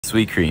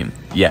Sweet cream,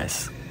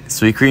 yes.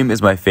 Sweet cream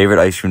is my favorite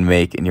ice cream to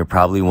make, and you're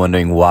probably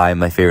wondering why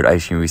my favorite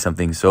ice cream would be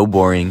something so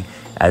boring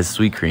as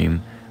sweet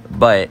cream.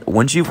 But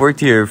once you've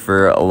worked here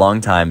for a long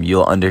time,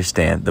 you'll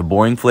understand the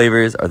boring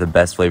flavors are the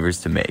best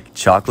flavors to make.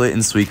 Chocolate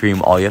and sweet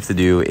cream, all you have to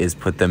do is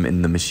put them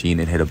in the machine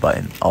and hit a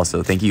button.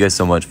 Also, thank you guys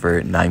so much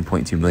for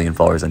 9.2 million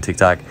followers on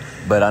TikTok.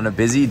 But on a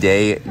busy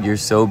day, you're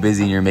so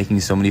busy and you're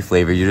making so many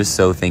flavors, you're just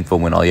so thankful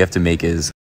when all you have to make is